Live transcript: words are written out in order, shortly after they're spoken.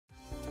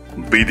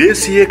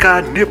विदेशिएका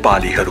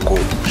नेपालीहरूको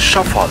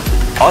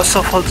सफल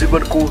असफल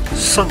जीवनको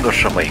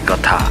संघर्षमय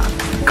कथा।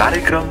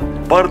 कार्यक्रम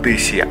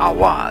परदेशी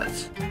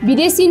आवाज।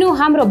 विदेशिनु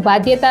हाम्रो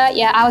बाध्यता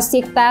या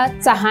आवश्यकता,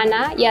 चाहना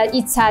या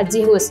इच्छा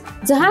जे होस्,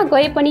 जहाँ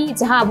गए पनि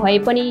जहाँ भए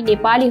पनि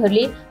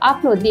नेपालीहरूले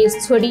आफ्नो देश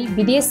छोडी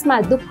विदेशमा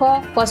दुःख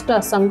कष्ट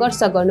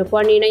सङ्घर्ष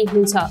गर्नुपर्ने नै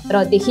हुन्छ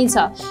र देखिन्छ।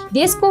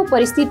 देशको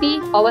परिस्थिति,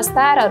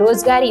 अवस्था र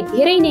रोजगारी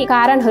धेरै नै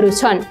कारणहरू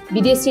छन्।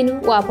 विदेशिनु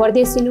वा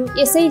परदेशिनु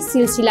यसै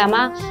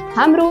सिलसिलामा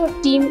हाम्रो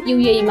टिम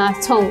युएईमा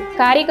छौँ।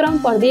 कार्यक्रम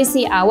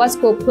परदेशी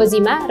आवाजको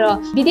खोजीमा र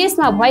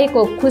विदेशमा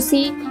भएको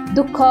खुसी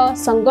दुःख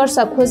सङ्घर्ष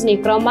खोज्ने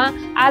क्रममा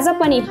आज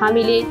पनि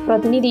हामीले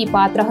प्रतिनिधि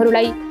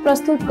पात्रहरूलाई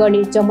प्रस्तुत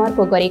गर्ने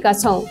जमर्को गरेका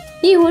छौँ।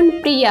 यी हुन्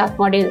प्रिया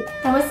कडेल।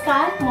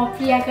 नमस्कार, म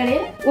प्रिया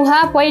कडेल।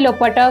 उहाँ पहिलो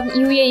पटक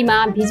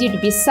युएईमा भिजिट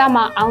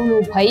भिसामा आउनु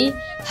भई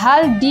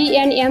हाल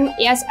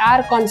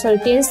DNMSR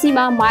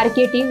कन्सल्टेन्सीमा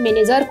मार्केटिङ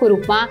म्यानेजरको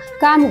रूपमा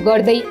काम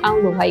गर्दै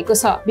आउनु भएको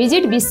छ।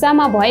 भिजिट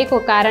भिसामा भएको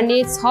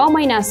कारणले 6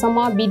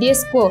 महिनासम्म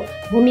विदेशको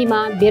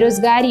भूमिमा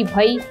बेरोजगारी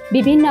भई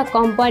विभिन्न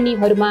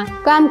कम्पनीहरूमा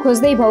काम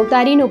खोज्दै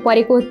भौतारिनु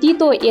परेको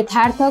तितो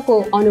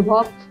यथार्थको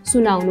अनुभव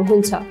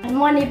सुनाउनुहुन्छ।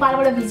 म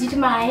नेपालबाट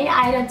भिजिटमा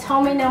आएर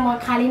 6 महिना म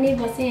खाली नै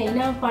बसेँ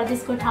होइन।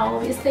 परदेशको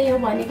ठाउँ यस्तै हो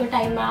भनेको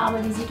टाइममा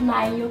अब भिजिटमा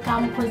आइयो,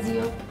 काम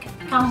खोजियो।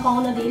 काम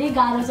पाउन धेरै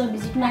गाह्रो छ।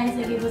 भिजिटमा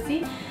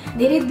आइसकेपछि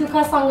धेरै दुःख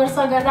सङ्घर्ष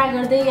गर्दा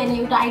गर्दै अनि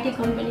एउटा आइटी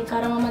कम्पनी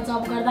करामामा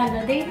जब गर्दा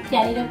गर्दै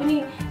त्यहाँनिर पनि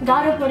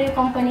गाह्रो पर्यो।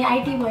 कम्पनी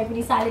आइटी भए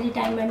पनि स्यालेरी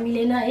टाइममा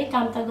मिलेन है।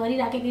 काम त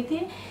गरिराखेकै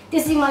थिएँ।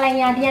 त्यसै मलाई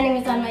यहाँ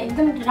DNMSRमा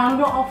एकदम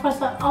राम्रो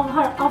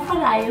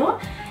अफर आयो।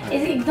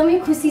 एकदमै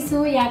खुसी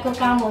छु यहाँको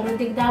कामहरू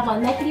देख्दा।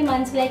 भन्दाखेरि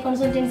मान्छेलाई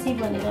कन्सल्टेन्सी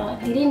भनेर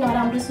धेरै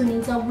नराम्रो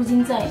सुनिन्छ,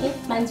 बुझिन्छ है,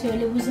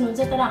 मान्छेहरूले बुझ्नुहुन्छ।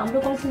 तर हाम्रो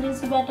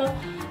कन्सल्टेन्सीबाट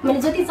मैले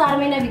जति 4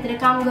 महिनाभित्र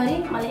काम गरेँ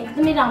मलाई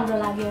एकदमै राम्रो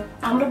लाग्यो।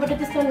 हाम्रोबाट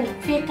त्यस्तो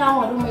फेक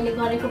कामहरू मैले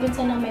गरेको पनि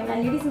छैन। म एउटा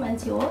लेडिज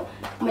मान्छे हो।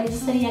 मैले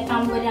जसरी यहाँ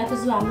काम गरिरहेको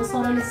छु, हाम्रो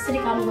सरले जसरी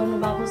काम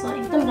गर्नुभएको छ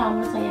एकदम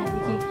राम्रो छ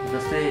यहाँदेखि।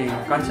 जस्तै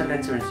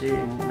कन्सल्टेन्सी भनेपछि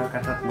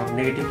नकारात्मक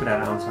नेगेटिभ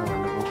कुराहरू आउँछ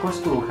भन्नुभयो,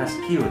 कस्तो खास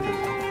के हो त्यो?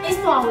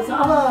 यस्तो आउँछ,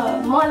 अब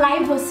म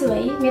लाइभ बस्छु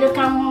है, मेरो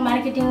काम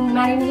मार्केटिङ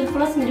म्यानेजर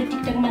प्लस मेरो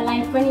टिकटकमा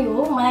लाइभ पनि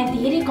हो। मलाई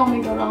धेरै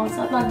कमेन्टहरू आउँछ,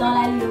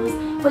 दलाली होस्,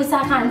 पैसा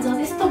खान्छस्,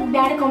 यस्तो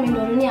ब्याड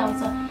कमेन्टहरू नै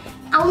आउँछ।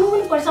 आउनु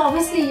पनि पर्छ,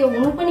 अभियसली यो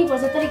हुनु पनि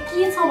पर्छ। तर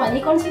के छ भने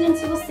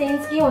कन्सल्टेन्सीको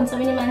सेन्स के हुन्छ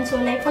भने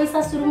मान्छेहरूलाई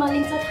पैसा सुरुमा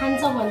लिन्छ,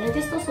 खान्छ भनेर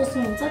त्यस्तो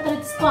सोच्नुहुन्छ। तर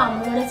त्यस्तो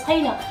हाम्रोबाट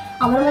छैन।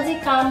 हाम्रोमा चाहिँ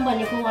काम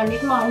भनेको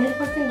 100मा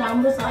 100%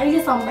 राम्रो छ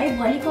अहिलेसम्म है।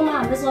 भोलिकोमा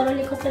हाम्रो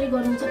सरले कसरी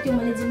गर्नुहुन्छ त्यो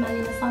मैले जिम्मा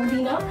लिन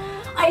सक्दिनँ।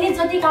 अहिले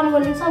जति काम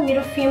गर्नुहुन्छ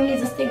मेरो फ्यामिली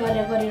जस्तै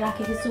गरेर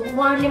गरिराखेको छु।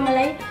 उहाँहरूले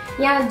मलाई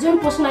यहाँ जुन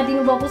पोस्टमा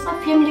दिनुभएको छ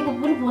फ्यामिलीको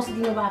पनि पोस्ट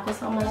दिनुभएको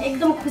छ। मलाई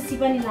एकदम खुसी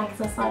पनि लाग्छ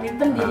सर,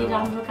 एकदम धेरै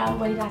राम्रो काम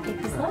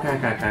गरिराखेको छ।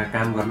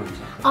 काम गर्नुहुन्छ?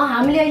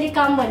 हामीले अहिले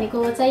काम भनेको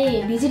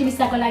चाहिँ भिजिट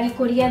भिसाको लागि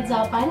कोरिया,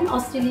 जापान,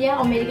 अस्ट्रेलिया,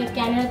 अमेरिका,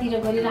 क्यानाडातिर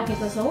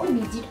गरिराखेको छौँ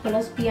भिजिट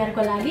प्लस PR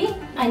को लागि।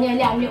 अनि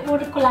अहिले हामीले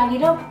ओडको लागि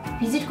र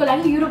भिजिटको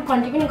लागि युरोप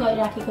कन्ट्री पनि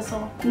गरिराखेको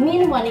छौँ।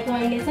 मेन भनेको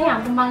अहिले चाहिँ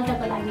हाम्रो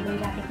माल्टाको लागि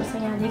भइराखेको छ।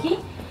 यहाँदेखि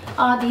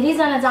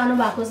धेरैजना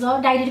जानुभएको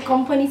छ। डाइरेक्ट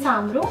कम्पनी छ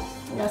हाम्रो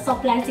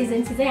सप्लायर्स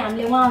एजेन्सी चाहिँ।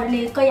 हामीले उहाँहरूले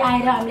कहीँ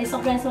आएर हामीले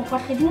सप्लायर्समा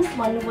पठाइदिनुहोस्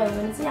भन्नुभयो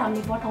भने चाहिँ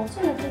हामीले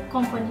पठाउँछौँ, नत्र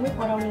कम्पनीमै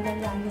पठाउने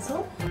गरिरहेको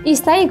छौँ।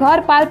 स्थायी घर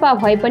पाल्पा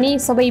भए पनि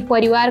सबै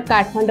परिवार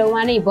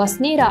काठमाडौँमा नै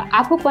बस्ने र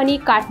आफू पनि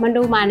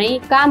काठमाडौँमा नै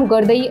काम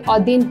गर्दै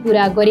अध्ययन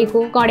पुरा गरेको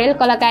कडेल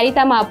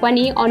कलाकारितामा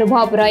पनि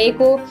अनुभव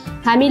रहेको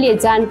हामीले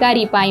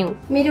जानकारी पायौँ।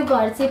 मेरो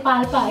घर चाहिँ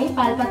पाल्पा है,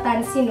 पाल्पा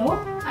तानसिन हो।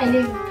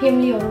 अहिले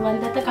फ्यामिलीहरू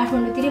भन्दा त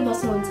काठमाडौँतिरै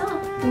बस्नुहुन्छ।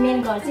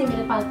 मेन घर चाहिँ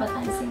मेरो पाल्पा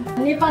तानसिन।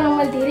 नेपालमा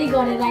मैले धेरै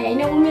गरेर आएँ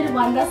होइन।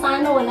 उमेरभन्दा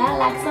सानो होला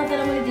लाग्छ,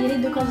 तर मैले धेरै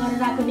दुःख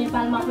गरेर आएको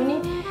नेपालमा पनि।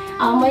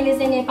 मैले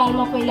चाहिँ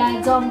नेपालमा पहिला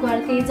जब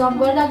गर्थेँ। जब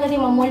गर्दा गर्दै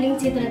म मोडलिङ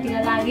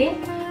क्षेत्रतिर लागेँ।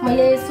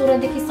 मैले 16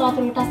 देखि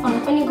 17वटा सङ्ग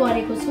पनि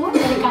गरेको छु।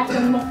 मैले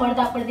काठमाडौँमा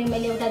पढ्दा पढ्दै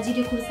मैले एउटा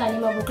जिडियो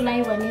खुर्सानीमा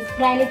भोकलाइ भन्ने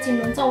प्रायले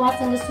चिन्नुहुन्छ,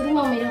 उहाँसँग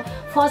सुरुमा मेरो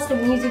फर्स्ट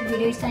म्युजिक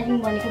भिडियो स्टार्टिङ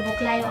भनेको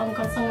भोकलाइ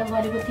अङ्कलसँग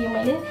गरेको थिएँ।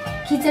 मैले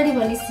खिचडी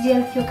भन्ने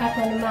सिरियल थियो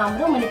काठमाडौँमा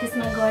हाम्रो, मैले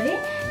त्यसमा गरेँ।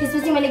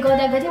 त्यसपछि मैले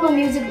गर्दा गर्दै म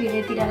म्युजिक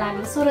भिडियोतिर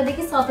लागेँ। 16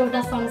 देखि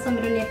 17वटा सङ्ग छ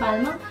मेरो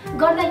नेपालमा।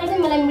 गर्दा गर्दै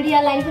मलाई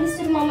मिडिया लाइन पनि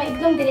सुरुमा म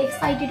एकदम धेरै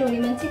एक्साइटेड हुने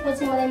मान्छे।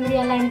 पछि मलाई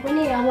मिडिया लाइन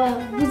पनि अब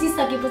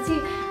बुझिसकेपछि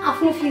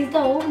आफ्नो फिल्ड त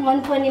हो,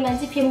 मनपर्ने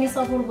मान्छे, फ्यामिली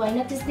सपोर्ट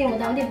भएन, त्यस्तै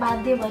हुँदा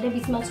बाध्य भएर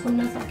बिचमा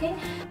छोड्न सके।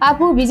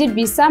 आफू भिजिट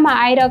भिसामा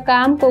आएर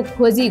कामको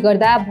खोजी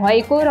गर्दा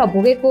भएको र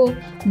भोगेको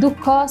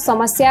दुःख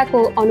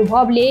समस्याको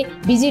अनुभवले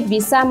भिजिट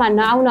भिसामा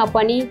नआउन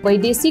पनि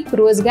वैदेशिक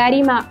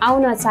रोजगारीमा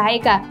आउन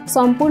चाहेका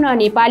सम्पूर्ण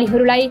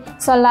नेपालीहरूलाई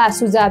सल्लाह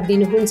सुझाव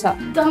दिनुहुन्छ।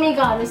 एकदमै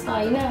गाह्रो छ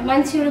होइन।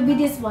 मान्छेहरू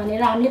विदेश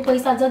भनेर हामीले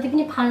पैसा जति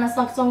पनि फाल्न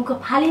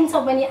सक्छौँ, फालिन्छ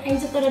पनि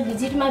आइन्छ। तर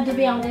भिजिटमा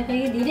दुबई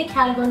आउँदाखेरि धेरै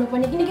ख्याल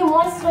गर्नुपर्ने, किनकि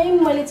म स्वयं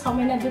मैले 6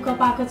 महिना दुःख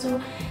पाएको छु।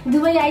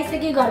 दुबई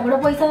आइसके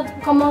घरबाट पैसा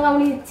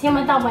कमाउने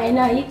क्षमता भएन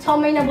है। 6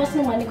 महिना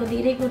बस्नु भनेको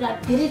धेरै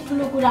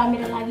ठुलो कुरा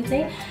मेरो लागि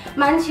चाहिँ।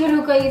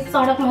 मान्छेहरू कोही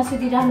सडकमा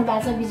सुतिरहनु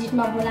भएको छ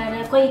भिजिटमा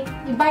बोलाएर, कोही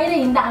बाहिर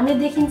हिँड्दा हामीले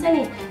देखिन्छ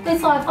नि, कोही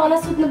तल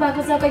सुत्नु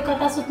भएको छ, कोही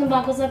कता सुत्नु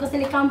भएको छ,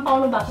 कसैले काम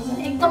पाउनु भएको छ।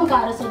 एकदम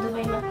गाह्रो छ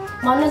दुबईमा,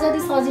 भन्न जति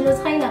सजिलो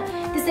छैन।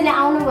 त्यसैले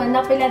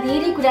आउनुभन्दा पहिला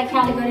धेरै कुरा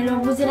ख्याल गरेर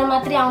बुझेर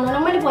मात्रै आउनु होला।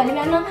 मैले भोलि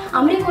बिहान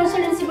हाम्रै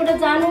कन्सल्टेन्सीबाट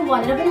जानु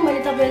भनेर पनि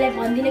मैले तपाईँलाई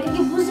भन्दिनँ,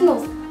 किनकि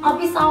बुझ्नुहोस्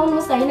अफिस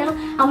आउनुहोस् होइन,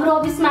 हाम्रो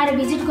अफिसमा आएर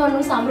भिजिट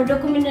गर्नुहोस्, हाम्रो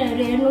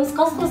डकुमेन्टहरू हेर्नुहोस्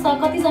कस्तो छ,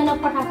 कतिजना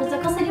पठाएको छ,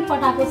 कसरी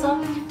पठाएको छ,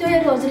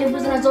 त्योहरू हजुरले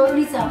बुझ्न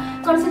जरुरी छ।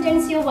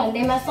 कन्सल्टेन्सी हो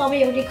भन्दैमा सबै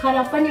एउटै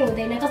खराब पनि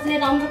हुँदैन, कसैले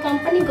राम्रो काम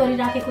पनि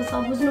गरिराखेको छ,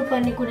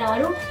 बुझ्नुपर्ने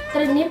कुराहरू।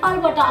 तर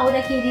नेपालबाट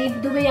आउँदाखेरि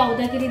दुबई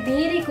आउँदाखेरि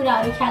धेरै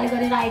कुराहरू ख्याल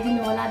गरेर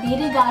आइदिनु होला।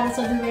 धेरै गाह्रो छ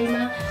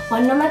दुबईमा,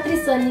 भन्न मात्रै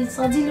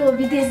सजिलो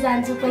विदेश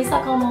जान्छु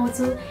पैसा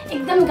कमाउँछु,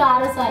 एकदम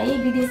गाह्रो छ है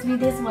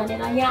विदेश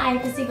भनेर। यहाँ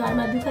आएपछि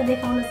घरमा दुःख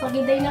देखाउन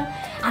सकिँदैन,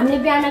 हामीले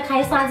बिहान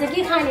खाए साँझ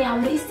के खाने,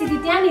 हाम्रो स्थिति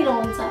त्यहाँनिर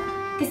हुन्छ।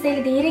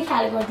 त्यसैले धेरै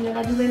ख्याल गरिदिनु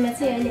होला। दुबईमा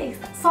चाहिँ अहिले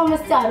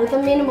समस्याहरू त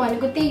मेन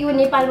भनेको त्यही हो,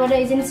 नेपालबाट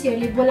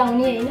एजेन्सीहरूले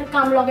बोलाउने होइन,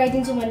 काम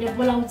लगाइदिन्छु भनेर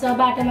बोलाउँछ,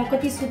 बाटोमा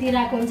कति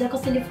सुतिरहेको हुन्छ,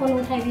 कसैले फोन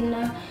उठाइदिन्न।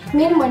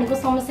 मेन भनेको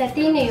समस्या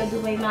त्यही नै हो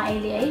दुबईमा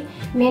अहिले है।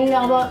 मेन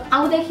अब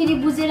आउँदाखेरि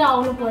बुझेर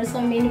आउनुपर्छ।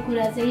 मेन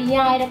कुरा चाहिँ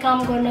यहाँ आएर काम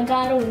गर्न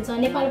गाह्रो हुन्छ।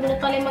 नेपालबाट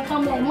तलैमा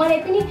काम लाग्यो, मलाई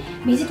पनि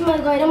भिजिटमा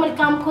गएर मैले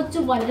काम खोज्छु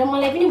भनेर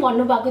मलाई पनि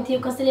भन्नुभएको थियो,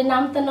 कसैले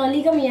नाम त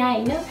नलिगौँ यहाँ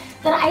होइन,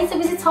 तर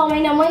आइसकेपछि 6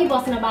 महिना मै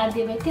बस्न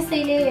बाध्य भएँ।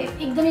 त्यसैले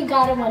एकदमै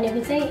गाह्रो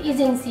भनेको चाहिँ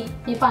एजेन्सी,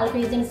 नेपालको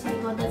एजेन्सीले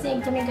गर्दा चाहिँ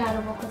एकदमै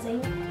गाह्रो भएको चाहिँ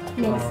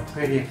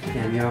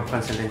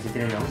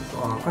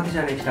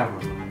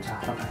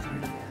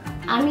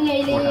हामी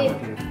अहिले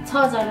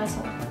 6 जना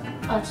छौँ।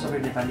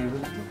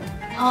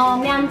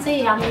 म्याम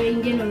चाहिँ हाम्रो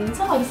इन्डियन हुनुहुन्छ,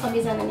 अरू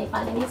सबैजना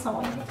नेपाली नै छौँ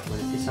अहिले।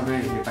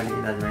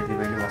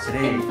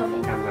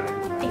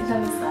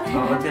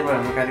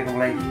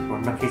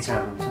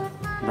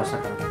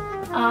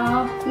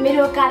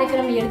 मेरो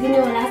कार्यक्रम हेरिदिनु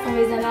होला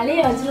सबैजनाले।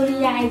 हजुरहरू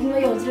यहाँ आइदिनु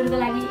भयो, हजुरहरूको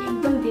लागि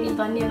एकदम धेरै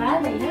धन्यवाद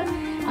होइन।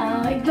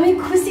 एकदमै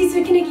खुसी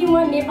छु किनकि म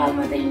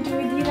नेपालमा त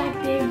इन्टरभ्यू दिइरहेको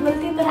थिएँ,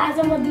 बोल्थेँ, तर आज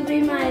म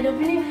दुबईमा आएर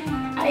पनि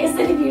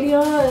यसरी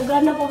भिडियो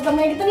गर्न पाउँदा म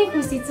एकदमै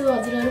खुसी छु।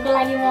 हजुरहरूको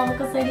लागि म अब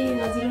कसरी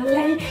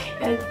हजुरहरूलाई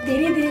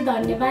धेरै धेरै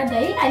धन्यवाद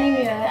है। अनि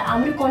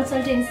हाम्रो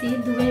कन्सल्टेन्सी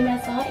दुबईमा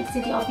छ,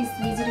 एकचोटि अफिस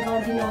भिजिट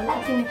गरिदिनु होला।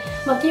 किन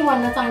म के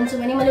भन्न चाहन्छु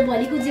भने मैले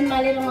भोलिको जिम्मा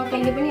लिएर म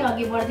कहिले पनि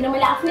अघि बढ्दिनँ,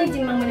 मैले आफ्नै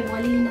जिम्मा मैले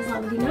भोलि लिन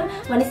सक्दिनँ।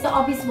 भनेपछि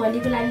अफिस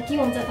भोलिको लागि के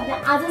हुन्छ त,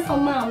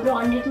 आजसम्म हाम्रो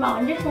 100मा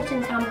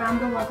 100% काम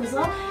राम्रो भएको छ,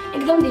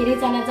 एकदम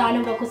धेरैजना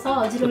जानुभएको छ।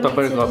 हजुरहरू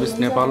तपाईँको अफिस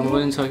नेपालमा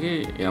पनि छ कि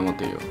यहाँ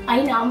मात्रै हो?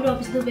 होइन, हाम्रो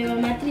अफिस दुबईमा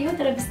मात्रै हो,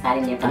 तर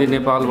बिस्तारै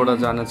नेपालबाट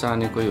जान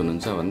चाहने कोही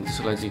हुनुहुन्छ भने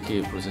त्यसलाई चाहिँ के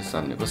प्रोसेस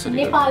चाल्ने, कसरी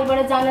नेपालबाट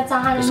जान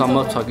चाहनुहुन्छ?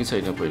 सम्भव छ कि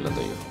छैन? पहिला त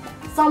यो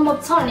सम्भव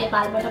छ,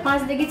 नेपालबाट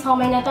 5 देखि 6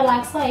 महिना त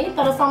लाग्छ है,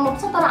 तर सम्भव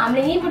छ। तर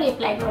हामीले यहीँबाट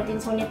एप्लाई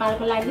गरिदिन्छौँ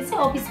नेपालको लागि चाहिँ।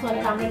 अफिस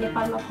भनेर हाम्रो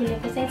नेपालमा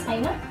खुलेको चाहिँ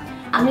छैन,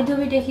 हामीले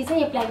दुबईदेखि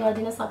चाहिँ एप्लाई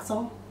गरिदिन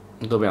सक्छौँ।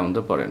 दुबई आउनु त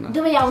परेन?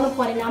 दुबई आउनु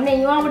परेन, हामीले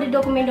यहाँबाट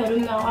डकुमेन्टहरू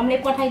हामीले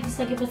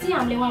पठाइदिइसकेपछि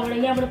हामीले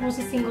यहाँबाट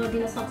प्रोसेसिङ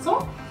गरिदिन सक्छौँ।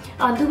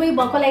 दुबई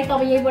भएकोलाई त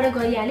अब यहीँबाट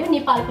गरिहाल्यो,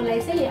 नेपालको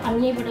लागि चाहिँ हामी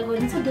यहीँबाट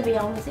गरिदिन्छौँ। दुबई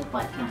आउनु चाहिँ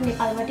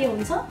नेपालबाटै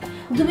हुन्छ।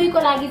 दुबईको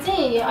लागि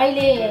चाहिँ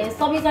अहिले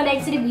सबैजना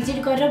एकचोटि भिजिट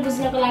गरेर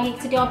बुझ्नको लागि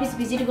एकचोटि अफिस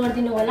भिजिट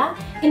गरिदिनु होला,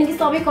 किनकि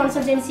सबै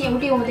कन्सल्टेन्सी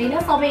एउटै हुँदैन,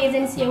 सबै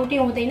एजेन्सी एउटै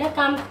हुँदैन।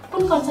 काम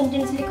कुन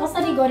कन्सल्टेन्सीले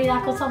कसरी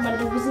गरिरहेको छ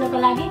भनेर बुझ्नको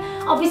लागि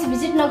अफिस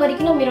भिजिट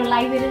नगरिकन मेरो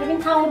लाइभ हेरेर पनि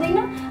थाहा हुँदैन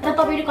र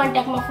तपाईँको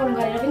कन्ट्याक्टमा फोन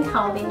गरेर पनि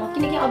थाहा हुँदैन,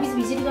 किनकि अफिस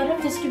भिजिट गरेर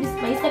फेस टु फेस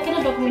भइसकेर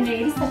डकुमेन्टहरू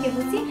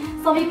हेरिसकेपछि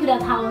सबै कुरा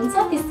थाहा हुन्छ।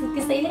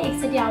 त्यसैले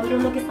एकचोटि हाम्रो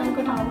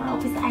लोकेसनको ठाउँमा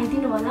अफिस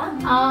आइदिनु होला।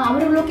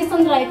 हाम्रो लोकेसन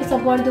रहेको छ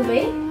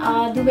बर्दुबई,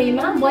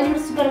 दुबईमा बलिउड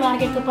सुपर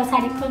मार्केटको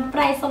पछाडि,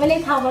 प्रायः सबैलाई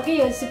थाहा भएकै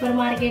यो सुपर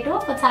मार्केट हो,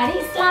 पछाडि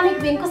इस्लामिक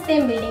ब्याङ्कको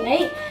सेम बिल्डिङ है।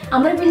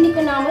 हाम्रो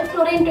बिल्डिङको नाम हो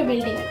Toronto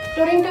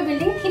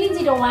building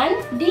 301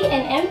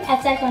 DNM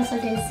HR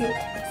consultancy.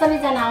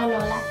 सबैजना आउनु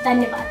होला,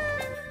 धन्यवाद।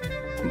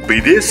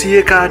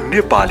 विदेशिएका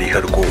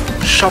नेपालीहरूको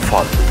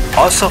सफल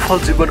असफल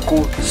जीवनको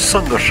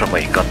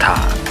सङ्घर्षमय कथा,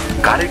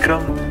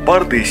 कार्यक्रम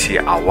परदेशी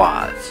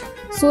आवाज।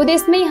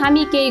 स्वदेशमै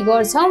हामी केही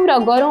गर्छौँ र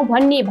गरौँ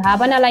भन्ने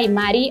भावनालाई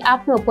मारी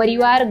आफ्नो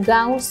परिवार,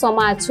 गाउँ,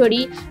 समाज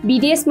छोडी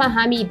विदेशमा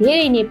हामी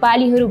धेरै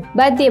नेपालीहरू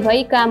बाध्य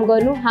भई काम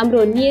गर्नु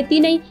हाम्रो नियति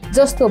नै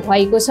जस्तो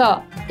भएको छ।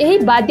 यही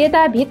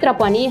बाध्यताभित्र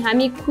पनि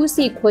हामी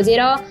खुसी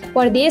खोजेर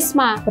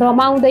परदेशमा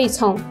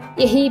रमाउँदैछौँ।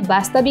 यही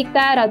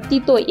वास्तविकता र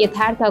तितो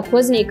यथार्थ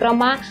खोज्ने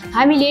क्रममा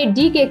हामीले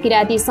डीके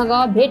किरातीसँग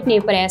भेट्ने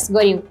प्रयास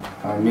गर्यौँ।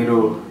 मेरो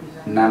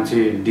नाम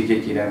चाहिँ डीके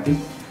किराती,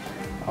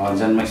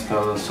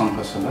 जन्मस्थल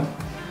शङ्खसला,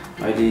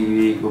 अहिले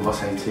युएको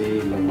बसाइ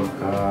चाहिँ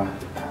लगभग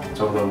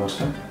 14 वर्ष।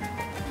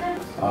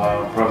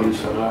 प्रवीण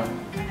सर र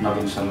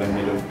नवीन सरलाई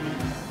मेरो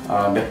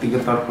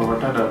व्यक्तिगत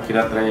तर्फबाट र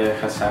किरात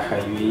राईका शाखा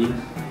युए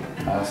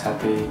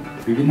साथै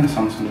विभिन्न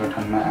सङ्घ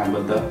सङ्गठनमा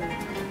आबद्ध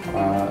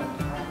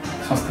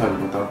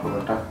संस्थाहरूको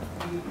तर्फबाट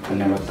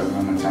धन्यवाद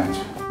गर्न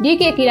चाहन्छु।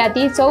 डीके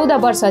किराती 14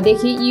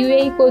 वर्षदेखि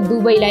युएको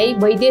दुबईलाई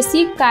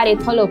वैदेशिक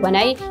कार्यथलो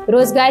बनाई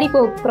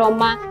रोजगारीको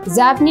क्रममा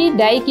जापानी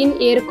डाइकिन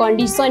एयर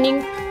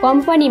कन्डिसनिङ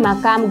कम्पनीमा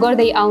काम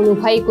गर्दै आउनु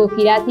भएको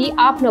किराती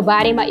आफ्नो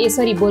बारेमा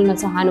यसरी बोल्न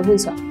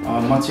चाहनुहुन्छ।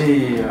 म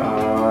चाहिँ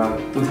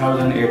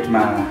 2008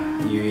 मा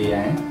युए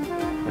आएँ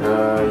र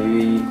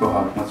युएको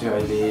हकमा चाहिँ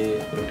अहिले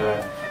एउटा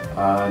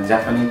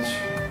Japanese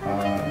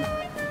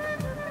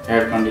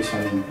air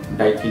conditioning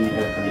Daikin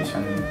air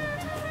conditioning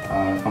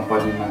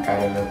कम्पनीमा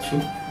कार्यरत छु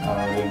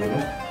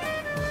रेगुलर।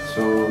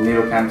 सो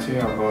मेरो काम चाहिँ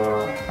अब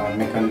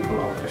मेकानिकल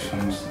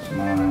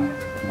अपरेसन्समा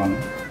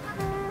भनौँ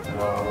र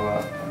अब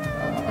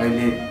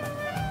अहिले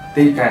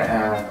त्यही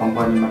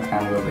कम्पनीमा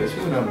काम गर्दैछु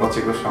र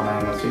बचेको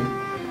समयमा चाहिँ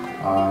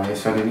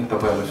यसरी नै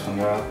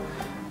तपाईँहरूसँग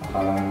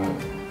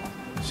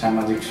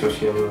सामाजिक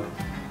सोसियल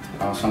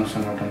सङ्घ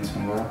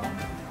सङ्गठनसँग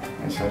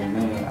यसरी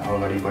नै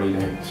अगाडि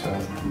बढिरहेको छ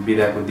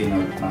बिदाको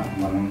दिनहरूमा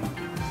भनौँ न।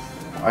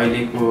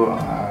 अहिलेको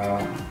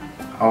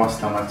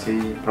अवस्थामा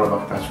चाहिँ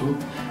प्रवक्ता छु।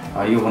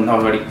 योभन्दा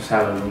अगाडिको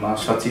सालहरूमा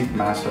सचिव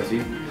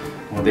महासचिव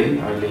हुँदै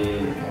अहिले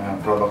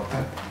प्रवक्ता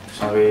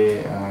सबै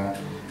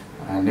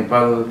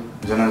नेपाल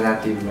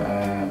जनजाति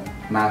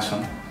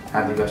महासङ्घ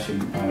आदिवासी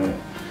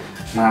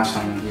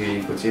महासङ्घ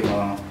युएको चाहिँ म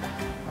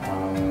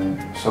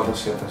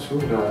सदस्यता छु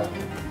र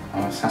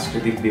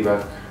सांस्कृतिक विभाग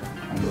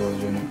हाम्रो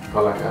जुन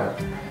कलाकार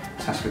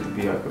सांस्कृतिक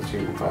विभागको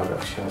चाहिँ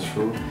उपाध्यक्ष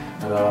छु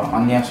र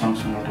अन्य सङ्घ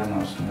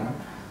सङ्गठनहरूसँग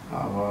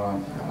अब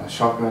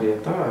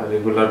सहकार्यता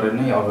रेगुलर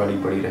नै अगाडि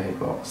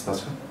बढिरहेको अवस्था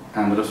छ।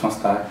 हाम्रो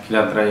संस्था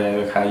किरात राई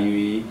आवाज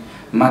युई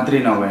मात्रै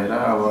नभएर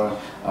अब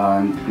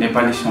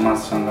नेपाली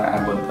समाजसँग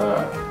आबद्ध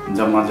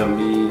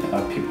जम्मी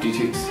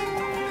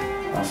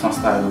 56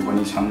 संस्थाहरू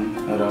पनि छन्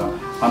र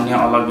अन्य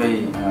अलग्गै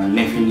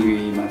नेफिन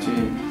युईमा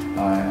चाहिँ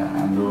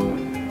हाम्रो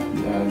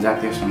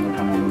जातीय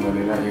सङ्गठनहरू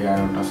गरेर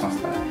 11वटा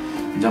संस्था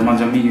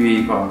जम्मी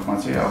युईको हकमा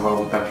चाहिँ अब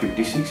उता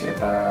 56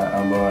 यता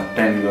अब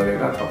 10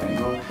 गरेर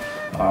तपाईँको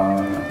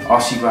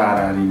 80 को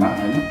हाराहारीमा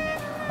होइन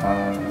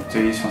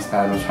चाहिँ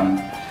संस्थाहरू छन्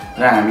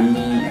र हामी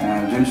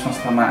जुन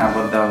संस्थामा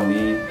आबद्ध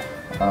हुने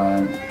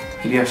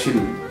क्रियाशील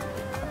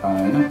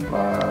होइन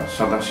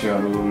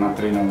सदस्यहरू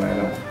मात्रै नभएर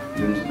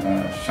जुन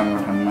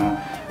सङ्गठनमा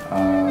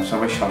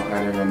सबै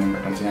सहकार्य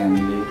गर्नेबाट चाहिँ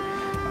हामीले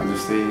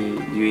जस्तै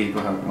युएको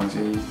हकमा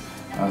चाहिँ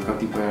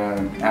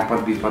कतिपय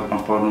आपद विपदमा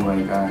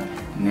पर्नुभएका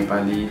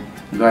नेपाली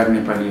गैर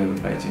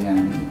नेपालीहरूलाई चाहिँ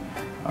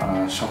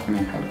हामी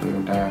सक्ने खालको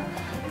एउटा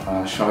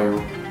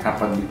सहयोग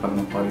आपद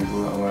विपदमा परेको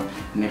अब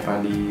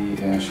नेपाली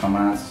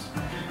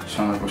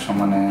समाजसँगको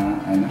समन्वय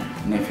होइन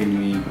नेफिन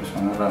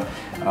युईकोसँग र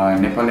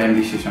नेपाल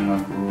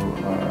एमबिसीसँगको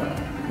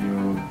यो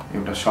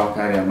एउटा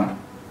सहकार्यमा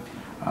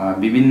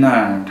विभिन्न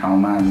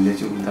ठाउँमा हामीले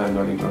चाहिँ उद्धार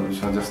गरेकोहरू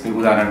छ। जस्तै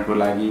उदाहरणको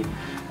लागि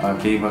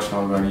केही वर्ष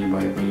अगाडि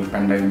भएको यो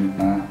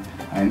पेन्डेमिकमा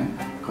होइन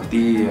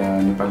कति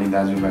नेपाली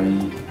दाजुभाइ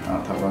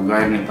अथवा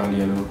गैर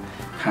नेपालीहरू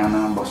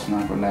खाना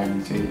बस्नको लागि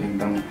चाहिँ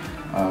एकदम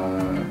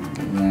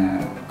यहाँ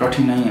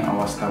कठिनै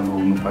अवस्था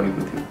भोग्नु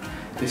परेको थियो।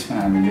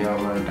 त्यसमा हामीले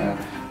अब एउटा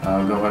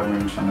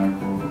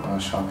गभर्मेन्टसँगको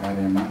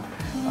सहकार्यमा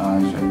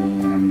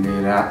हामीले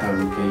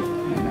राहतहरू केही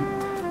होइन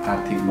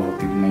आर्थिक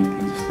भौतिक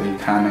नैतिक जस्तै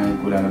खाने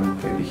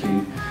कुराहरूदेखि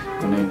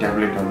कुनै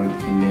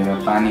ट्याब्लेटहरूदेखि लिएर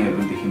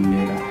पानीहरूदेखि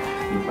लिएर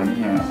यो पनि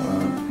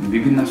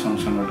विभिन्न सङ्घ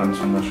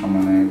सङ्गठनसँग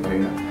समन्वय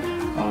गरेर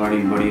अगाडि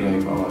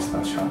बढिरहेको अवस्था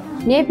छ।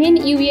 नेफिन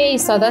युएई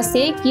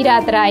सदस्य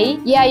किरात राई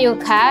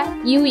यायोखा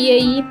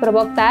युएई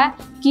प्रवक्ता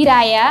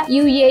किराया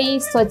युएई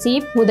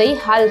सचिव हुँदै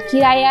हाल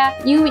किराया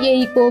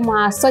युएई को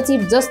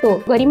महासचिव जस्तो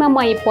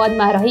गरिमामय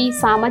पदमा रही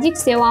सामाजिक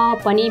सेवामा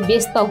पनि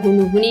व्यस्त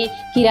हुनुहुने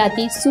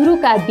किराती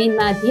सुरुका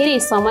दिनमा धेरै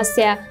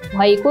समस्या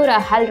भएको र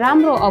हाल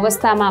राम्रो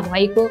अवस्थामा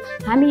भएको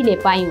हामीले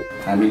पायौँ।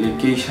 हामीले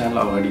केही साल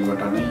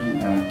अगाडिबाट नै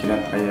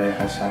किरात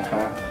राई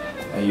शाखा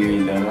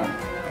युएईद्वारा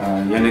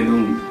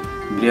यालेदुङ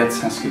बृहत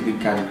सांस्कृतिक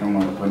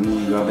कार्यक्रमहरू पनि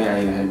गर्दै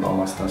आइरहेको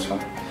अवस्था छ।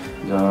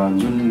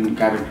 जुन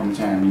कार्यक्रम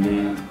चाहिँ हामीले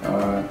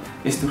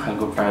यस्तो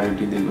खालको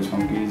प्रायोरिटी दिएको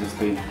छौँ कि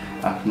जस्तै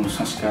आफ्नो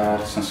संस्कार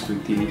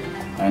संस्कृति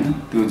होइन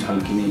त्यो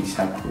झल्किने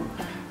हिसाबको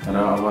र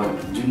अब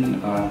जुन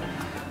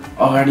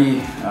अगाडि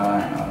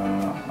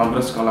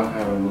अग्रज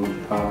कलाकारहरू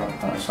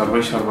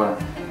सर्वैसर्व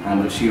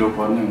हाम्रो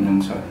सिरोपर्ने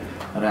हुनुहुन्छ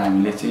र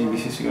हामीले चाहिँ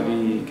विशेष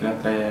गरी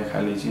किरात राई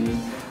आखाले चाहिँ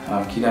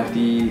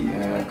किराती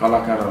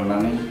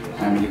कलाकारहरूलाई नै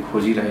हामीले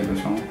खोजिरहेको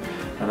छौँ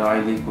र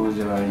अहिलेको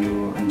यो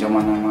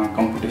जमानामा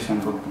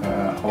कम्पिटिसनको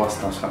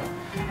अवस्था छ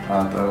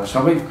तर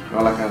सबै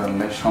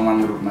कलाकारहरूलाई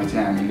समान रूपमा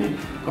चाहिँ हामीले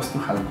कस्तो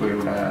खालको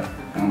एउटा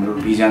हाम्रो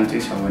भिजन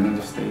चाहिँ छ भने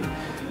जस्तै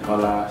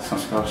कला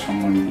संस्कार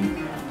सम्बन्धी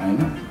होइन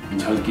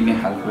झल्किने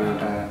खालको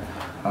एउटा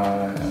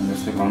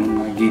जस्तै भनौँ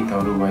न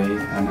गीतहरू भए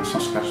होइन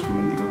संस्कार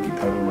सम्बन्धीको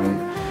गीतहरू भए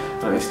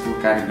र यस्तो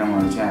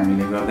कार्यक्रमहरू चाहिँ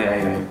हामीले गर्दै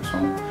आइरहेको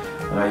छौँ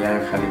र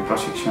यहाँ खालि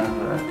प्रशिक्षण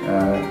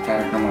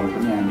कार्यक्रमहरू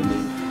पनि हामीले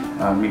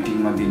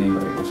मिटिङमा दिने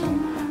गरेको छौँ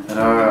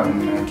र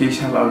केही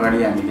साल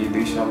अगाडि हामीले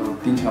 2 साल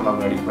 3 साल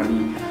अगाडि पनि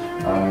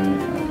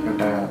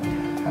एउटा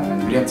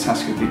बृहत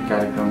सांस्कृतिक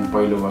कार्यक्रम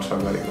पहिलो वर्ष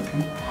गरेको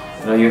थियौँ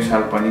र यो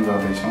साल पनि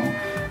गर्दैछौँ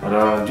र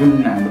जुन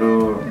हाम्रो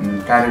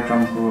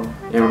कार्यक्रमको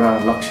एउटा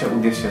लक्ष्य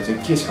उद्देश्य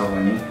चाहिँ के छ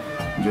भने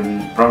जुन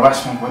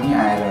प्रवासमा पनि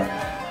आएर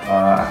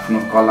आफ्नो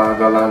कला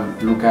गला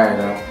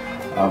लुकाएर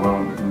अब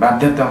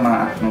बाध्यतामा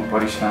आफ्नो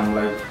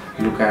परिश्रमलाई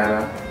लुकाएर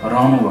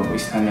रहनुभएको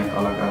स्थानीय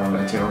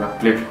कलाकारहरूलाई चाहिँ एउटा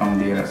प्लेटफर्म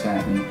दिएर चाहिँ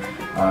हामी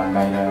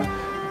बाहिर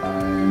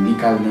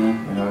निकाल्ने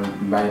र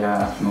बाहिर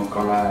आफ्नो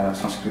कला र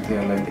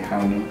संस्कृतिहरूलाई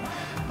देखाउने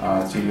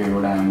चाहिँ यो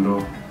एउटा हाम्रो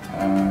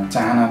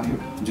चाहना थियो।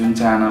 जुन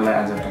चाहनालाई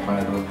आज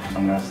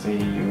तपाईँहरूसँग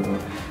चाहिँ यो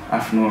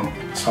आफ्नो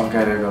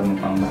सहकार्य गर्नु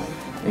पाउँदा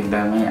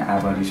एकदमै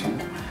आभारी छौँ।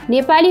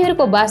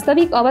 नेपालीहरूको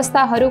वास्तविक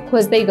अवस्थाहरू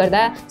खोज्दै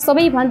गर्दा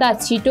सबैभन्दा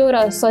छिटो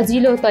र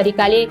सजिलो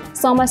तरिकाले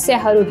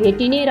समस्याहरू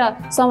भेटिने र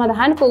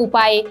समाधानको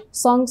उपाय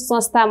सङ्घ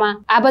संस्थामा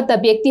आबद्ध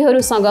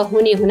व्यक्तिहरूसँग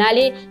हुने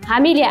हुनाले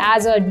हामीले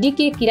आज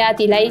डिके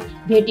किरातीलाई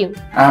भेट्यौँ।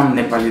 आम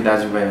नेपाली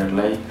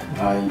दाजुभाइहरूलाई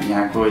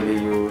यहाँको अहिले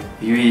यो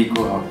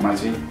युएको हकमा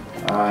चाहिँ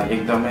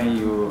एकदमै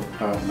यो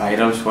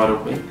भाइरल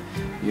स्वरूपै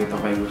यो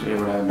तपाईँको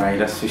एउटा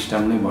भाइरस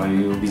सिस्टम नै भयो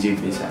यो भिजिट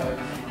भिसा।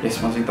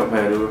 यसमा चाहिँ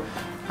तपाईँहरू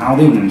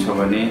आउँदै हुनुहुन्छ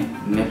भने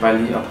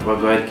नेपाली अथवा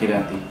गैर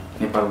किराती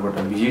नेपालबाट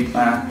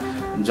भिजिटमा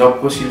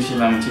जबको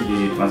सिलसिलामा चाहिँ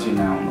भिजिटमा चाहिँ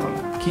नआउनु होला।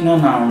 किन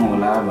नआउनु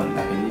होला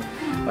भन्दाखेरि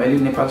अहिले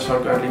नेपाल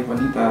सरकारले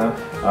पनि त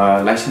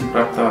लाइसेन्स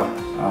प्राप्त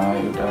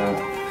एउटा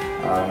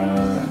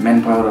म्यान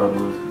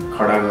पावरहरू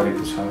खडा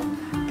गरेको छ।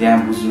 त्यहाँ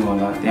बुझ्नु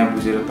होला, त्यहाँ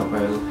बुझेर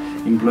तपाईँहरू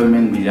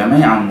इम्प्लोइमेन्ट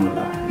भिजामै आउनु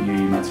होला।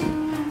 युईमा चाहिँ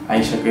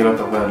आइसकेर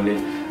तपाईँहरूले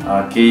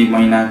केही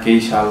महिना केही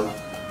साल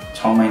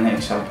 6 महिना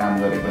 1 साल काम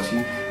गरेपछि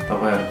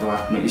तपाईँहरूको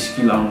आफ्नो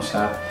स्किल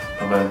अनुसार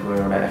तपाईँहरूको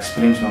एउटा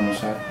एक्सपिरियन्स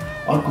अनुसार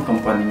अर्को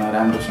कम्पनीमा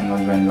राम्रोसँग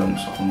जोइन गर्न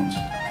सक्नुहुन्छ।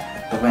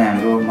 तपाईँ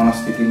हाम्रो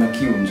मनस्थितिमा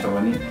के हुन्छ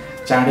भने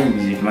चाँडै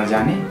भिजिटमा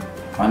जाने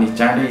अनि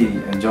चाँडै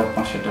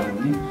जबमा सेटल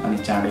हुने अनि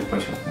चाँडै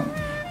पैसा कमाउने,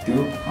 त्यो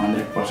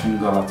 100%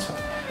 गलत छ।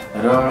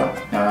 र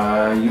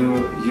यो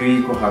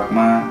युईको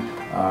हकमा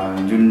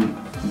जुन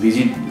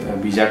भिजिट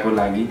भिजाको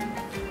लागि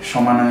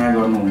समन्वय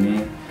गर्नुहुने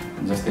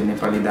जस्तै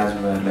नेपाली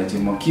दाजुभाइहरूलाई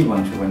चाहिँ म के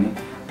भन्छु भने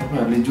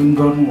तपाईँहरूले जुन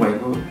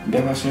गर्नुभएको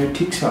व्यवसाय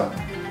ठिक छ,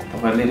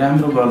 तपाईँहरूले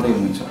राम्रो गर्दै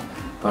हुनुहुन्छ,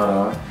 तर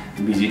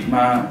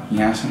भिजिटमा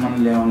यहाँसम्म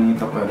ल्याउने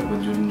तपाईँहरूको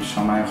जुन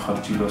समय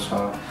खर्चिलो छ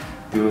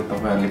त्यो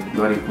तपाईँहरूले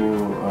गरेको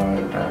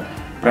एउटा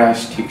प्रयास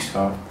ठिक छ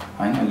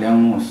होइन,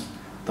 ल्याउनुहोस्।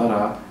 तर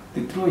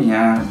त्यत्रो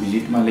यहाँ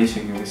भिजिटमा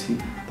ल्याइसकेपछि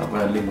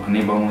तपाईँहरूले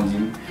भने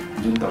बमोजिम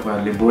जुन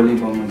तपाईँहरूले बोले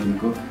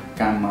बमोजिमको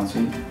काममा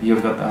चाहिँ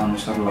योग्यता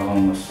अनुसार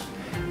लगाउनुहोस्।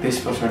 त्यस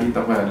पछाडि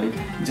तपाईँहरूले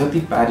जति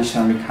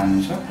पारिश्रमिक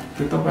खानु छ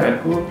त्यो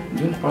तपाईँहरूको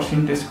जुन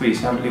पर्सेन्टेजको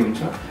हिसाबले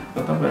हुन्छ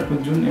र तपाईँहरूको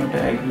जुन एउटा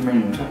एग्रिमेन्ट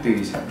हुन्छ त्यो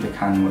हिसाबले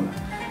खानु होला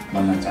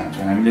भन्न चाहन्छु।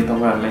 हामीले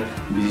तपाईँहरूलाई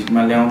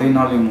भिजिटमा ल्याउँदै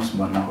नल्याउनुहोस्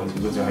भन्न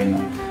खोजेको चाहिँ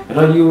होइन। र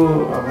यो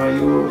अब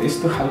यो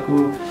यस्तो खालको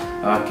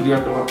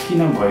क्रियाकलाप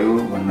किन भयो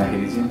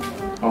भन्दाखेरि चाहिँ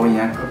अब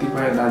यहाँ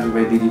कतिपय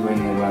दाजुभाइ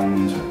दिदीबहिनीहरू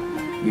आउनुहुन्छ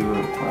यो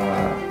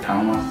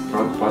ठाउँमा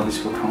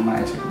प्रदेशको ठाउँमा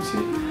आइसकेपछि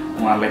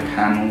उहाँहरूलाई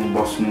खानु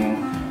बस्नु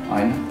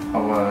होइन,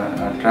 अब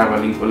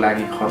ट्राभलिङको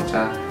लागि खर्च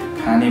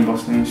खाने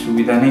बस्ने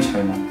सुविधा नै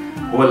छैन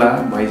होला,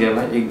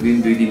 भइजाला 1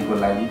 दिन 2 दिनको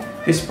लागि,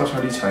 त्यस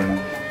पछाडि छैन।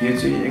 यो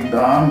चाहिँ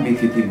एकदम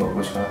विथिति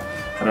भएको छ।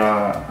 र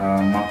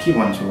म के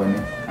भन्छु भने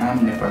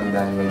आम नेपाली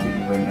दाजुभाइ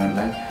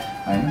दिदीबहिनीहरूलाई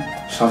होइन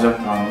सजग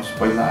रहनुहोस्।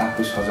 पहिला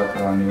आफू सजग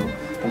रहने हो।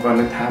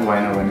 तपाईँहरूलाई थाहा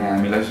भएन भने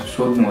हामीलाई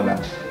सोध्नु होला,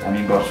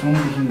 हामी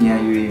वर्षौँदेखि यहाँ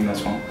युएमा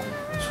छौँ,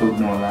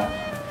 सोध्नु होला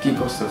के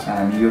कस्तो छ,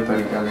 हामी यो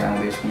तरिकाले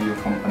आउँदैछौँ यो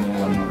कम्पनीमा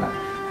भन्नु होला।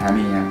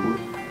 हामी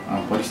यहाँको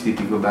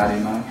परिस्थितिको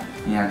बारेमा,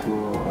 यहाँको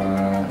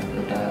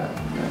एउटा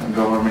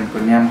गभर्मेन्टको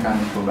नियम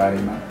कानुनको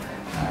बारेमा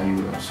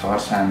यो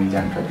सहर्ष हामी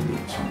जानकारी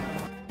दिएको छौँ।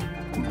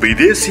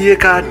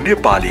 विदेशिएका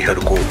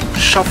नेपालीहरूको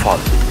सफल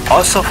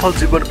असफल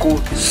जीवनको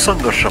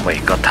सङ्घर्षमय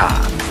कथा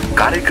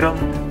कार्यक्रम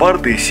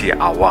परदेशी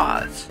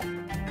आवाज।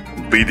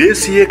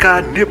 विदेशिएका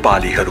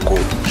नेपालीहरूको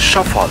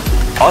सफल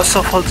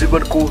असफल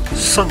जीवनको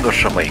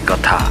सङ्घर्षमय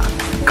कथा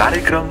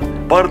कार्यक्रम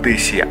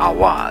परदेशी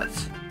आवाज।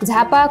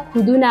 झापा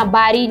खुदुना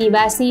बारी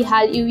निवासी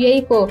हाल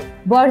युएईको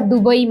बर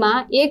दुबईमा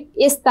एक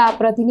यस्ता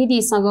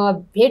प्रतिनिधिसँग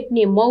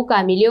भेट्ने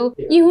मौका मिल्यो।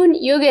 यी हुन्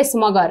योगेश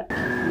मगर।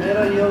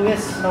 मेरो योगेश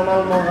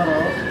समाल मगर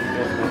हो।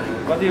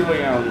 कति भयो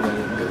यहाँ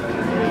आउनुभयो?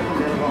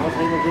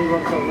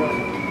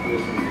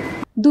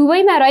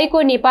 दुबईमा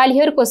रहेको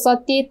नेपालीहरूको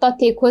सत्य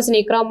तथ्य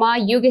खोज्ने क्रममा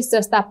योगेश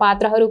जस्ता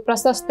पात्रहरू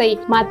प्रशस्तै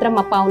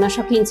मात्रामा पाउन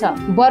सकिन्छ।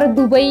 बर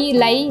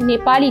दुबईलाई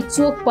नेपाली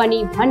चोक पनि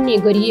भन्ने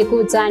गरिएको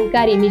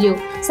जानकारी मिल्यो।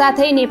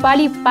 साथै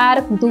नेपाली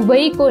पार्क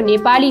दुबईको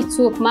नेपाली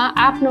चोकमा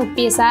आफ्नो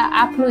पेसा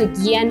आफ्नो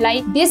ज्ञानलाई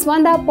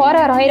देशभन्दा पर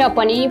रहेर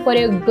पनि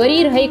प्रयोग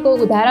गरिरहेको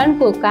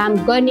उदाहरणको काम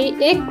गर्ने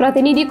एक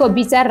प्रतिनिधिको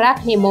विचार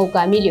राख्ने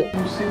मौका मिल्यो।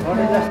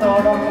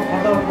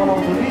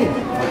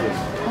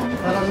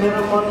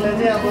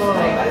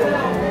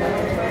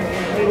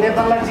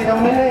 नेपाललाई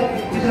चिनाउने नै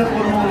चित्र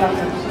कोर्नु लाग्छ।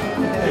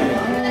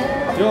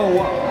 यो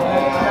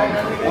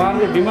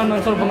उहाँले डिमान्ड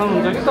अनुसार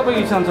बनाउनुहुन्छ कि तपाईँ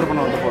इच्छा अनुसार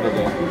बनाउनुहुन्छ फोटो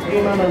चाहिँ?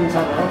 डिमान्ड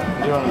अनुसार हो।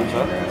 डिमान्ड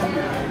अनुसार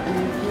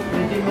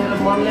मेरो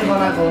मनले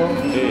बनाएको हो।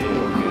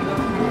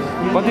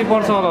 कति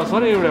पर्छ होला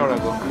सर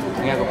एउटाको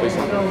यहाँको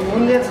पैसा?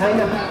 मूल्य छैन,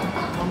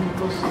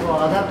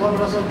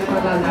 1000-1500 दिन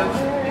लाग्छ।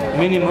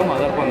 मिनिमम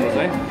 1000-1500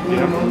 है।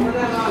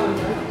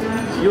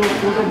 यो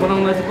फोटो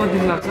बनाउनलाई चाहिँ कति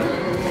दिन लाग्छ?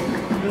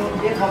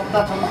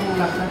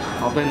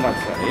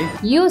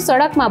 यो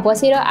सडकमा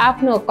बसेर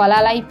आफ्नो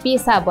कलालाई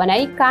पेसा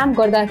बनाई काम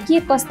गर्दा के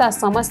कस्ता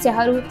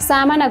समस्याहरू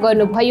सामना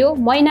गर्नुभयो,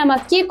 महिनामा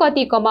के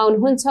कति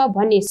कमाउनुहुन्छ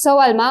भन्ने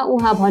सवालमा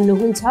उहाँ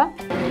भन्नुहुन्छ।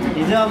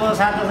 हिजो अब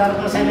 7000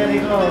 को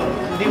स्यालेरीको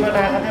ड्युटीबाट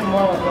आएको थिएँ म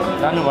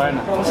जानु भएन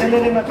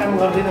सेलेरीमा काम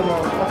गर्दिनँ म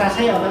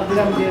 85,000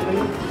 बिराम दिए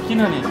पनि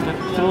किनभने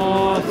त्यत्रो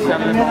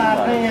मेरो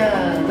आफ्नै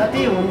यहाँ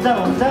जति हुन्छ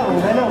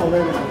हुँदैन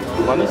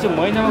भनेपछि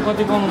महिनामा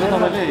कति पाउनुहुन्छ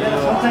तपाईँले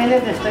सोचाइ नै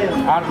त्यस्तै हो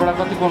 8बाट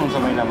कति पाउनुहुन्छ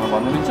महिनामा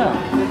भन्नु मिल्छ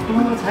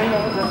टुङ्गो छैन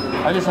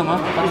अहिलेसम्म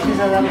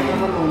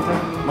 25,000 हुन्छ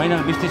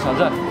महिनामा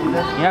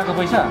 20-30,000 यहाँको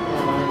पैसा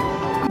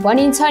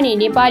भनिन्छ नि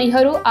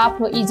नेपालीहरू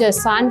आफ्नो इज्जत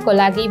शानको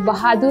लागि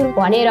बहादुर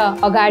भनेर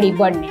अगाडि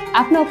बढ्ने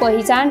आफ्नो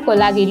पहिचानको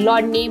लागि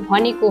लड्ने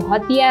भनेको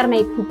हतियार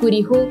नै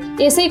खुकुरी हो।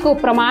 यसैको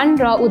प्रमाण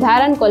र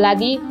उदाहरणको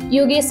लागि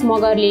योगेश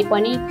मगरले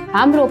पनि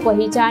हाम्रो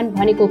पहिचान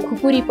भनेको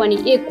खुकुरी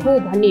पनि एक हो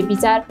भन्ने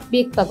विचार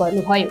व्यक्त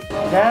गर्नुभयो।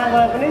 जहाँ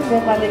गए पनि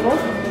नेपालीको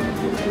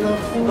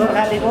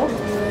गोर्खालीको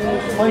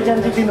पहिचान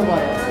चाहिँ दिनु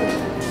पर्यो।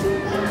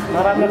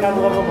 नराम्रो काम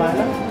गर्नु भएन,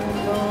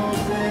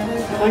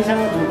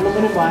 पैसामा झुक्नु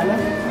पनि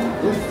भएन।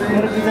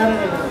 मेरो विचार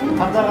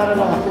खर्च गरेर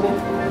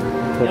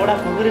एउटा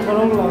खुकुरी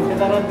बनाउनु भन्थ्यो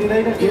तर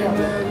दिँदैन किन।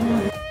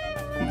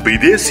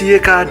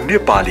 विदेशिएका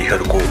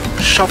नेपालीहरूको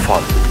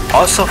सफल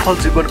असफल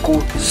जीवनको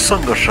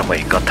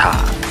सङ्घर्षमय कथा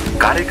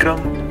कार्यक्रम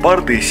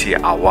परदेशी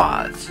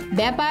आवाज।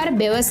 व्यापार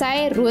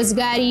व्यवसाय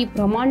रोजगारी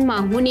भ्रमणमा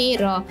हुने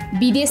र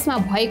विदेशमा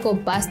भएको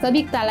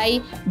वास्तविकतालाई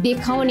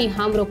देखाउने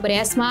हाम्रो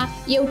प्रयासमा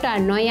एउटा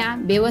नयाँ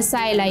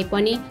व्यवसायलाई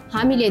पनि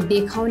हामीले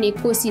देखाउने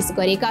कोसिस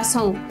गरेका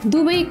छौँ।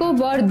 दुबईको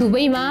बड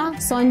दुबईमा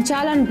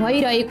सञ्चालन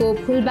भइरहेको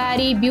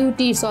फुलबारी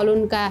ब्युटी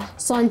सलुनका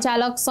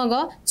सञ्चालकसँग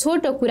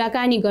छोटो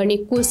कुराकानी गर्ने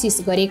कोसिस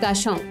गरेका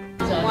छौँ।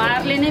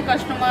 उहाँहरूले नै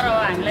कस्टमर अब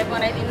हामीलाई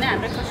बनाइदिन्न,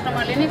 हाम्रो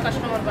कस्टमरले नै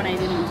कस्टमर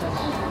बनाइदिनुहुन्छ।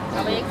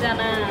 अब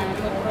एकजना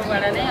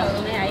बाट नै अरू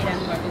नै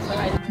आइरहनु पर्छ।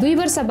 2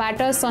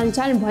 वर्षबाट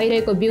सञ्चालन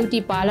भइरहेको ब्युटी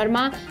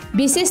पार्लरमा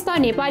विशेषतः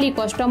नेपाली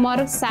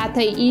कस्टमर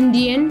साथै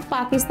इन्डियन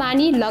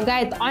पाकिस्तानी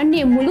लगायत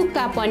अन्य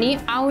मुलुकका पनि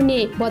आउने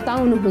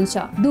बताउनुहुन्छ।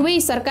 दुवै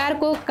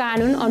सरकारको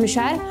कानुन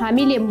अनुसार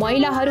हामीले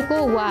महिलाहरूको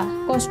वा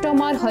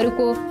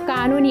कस्टमरहरूको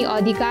कानुनी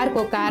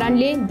अधिकारको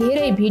कारणले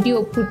धेरै भिडियो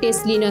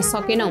फुटेज लिन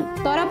सकेनौं,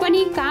 तर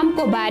पनि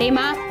कामको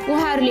बारेमा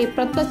उहाँहरूले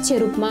प्रत्यक्ष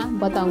रूपमा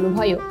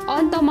बताउनुभयो।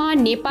 अन्तमा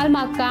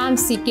नेपालमा काम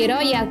सिकेर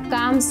या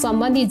काम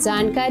सम्बन्धी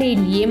जानकारी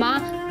लिएमा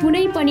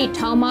कुनै पनि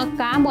ठाउँमा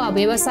काम वा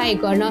व्यवसाय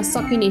गर्न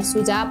सकिने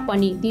सुझाव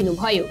पनि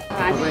दिनुभयो।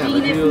 हामी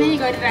बिजनेस नै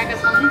गरिरहेका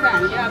छौँ नि त,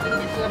 हामीले अब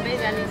बिजनेस गर्दै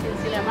जाने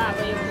सिलसिलामा अब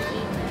यो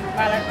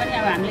पार्लर पनि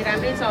अब हामीले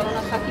राम्रै चलाउन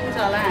सकिन्छ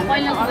होला।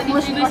 पहिला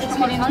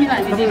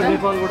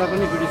नेपालबाट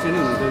पनि ब्युटिसियन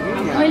हुन्छ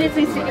कि मैले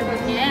चाहिँ सिकेको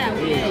थिएँ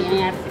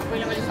यहाँ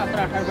पहिला मैले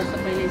 17-18 वर्ष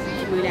पहिले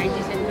चाहिँ मैले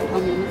आइटिसियनको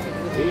ठाउँमा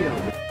सिकेको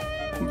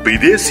थिएँ।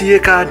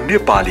 विदेशिएका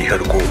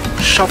नेपालीहरूको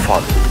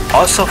सफल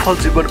असफल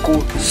जीवनको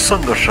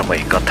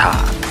सङ्घर्षमय कथा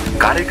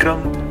कार्यक्रम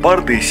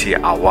परदेशी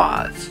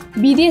आवाज।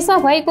 विदेशमा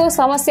भएको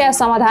समस्या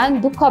समाधान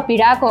दुःख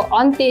पीडाको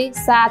अन्त्य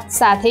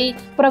साथसाथै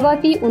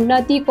प्रगति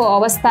उन्नतिको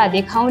अवस्था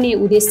देखाउने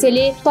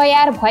उद्देश्यले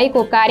तयार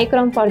भएको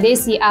कार्यक्रम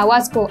परदेशी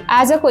आवाजको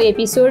आजको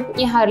एपिसोड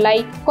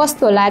यहाँहरूलाई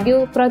कस्तो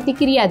लाग्यो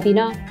प्रतिक्रिया दिन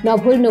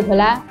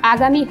नभुल्नुहोला।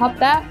 आगामी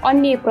हप्ता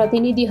अन्य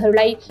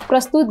प्रतिनिधिहरूलाई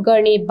प्रस्तुत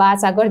गर्ने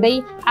बाचा गर्दै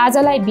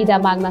आजलाई बिदा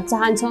माग्न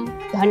चाहन्छौँ।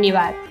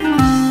 धन्यवाद।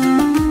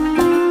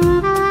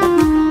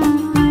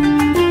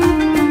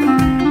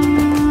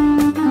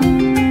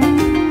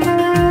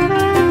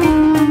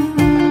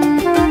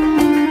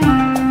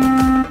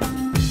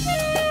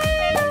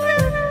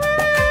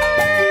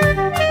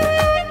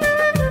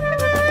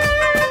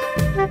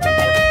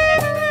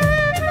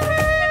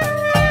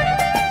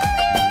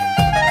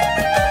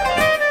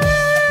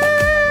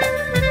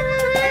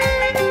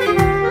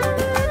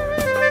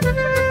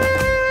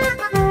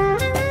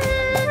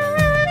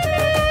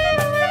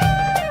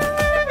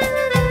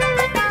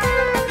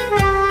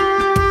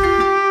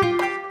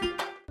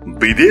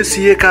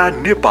 विदेशिएका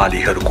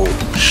नेपालीहरूको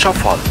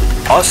सफल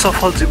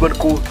असफल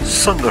जीवनको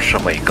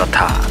सङ्घर्षमय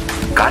कथा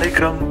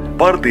कार्यक्रम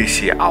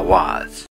परदेशी आवाज।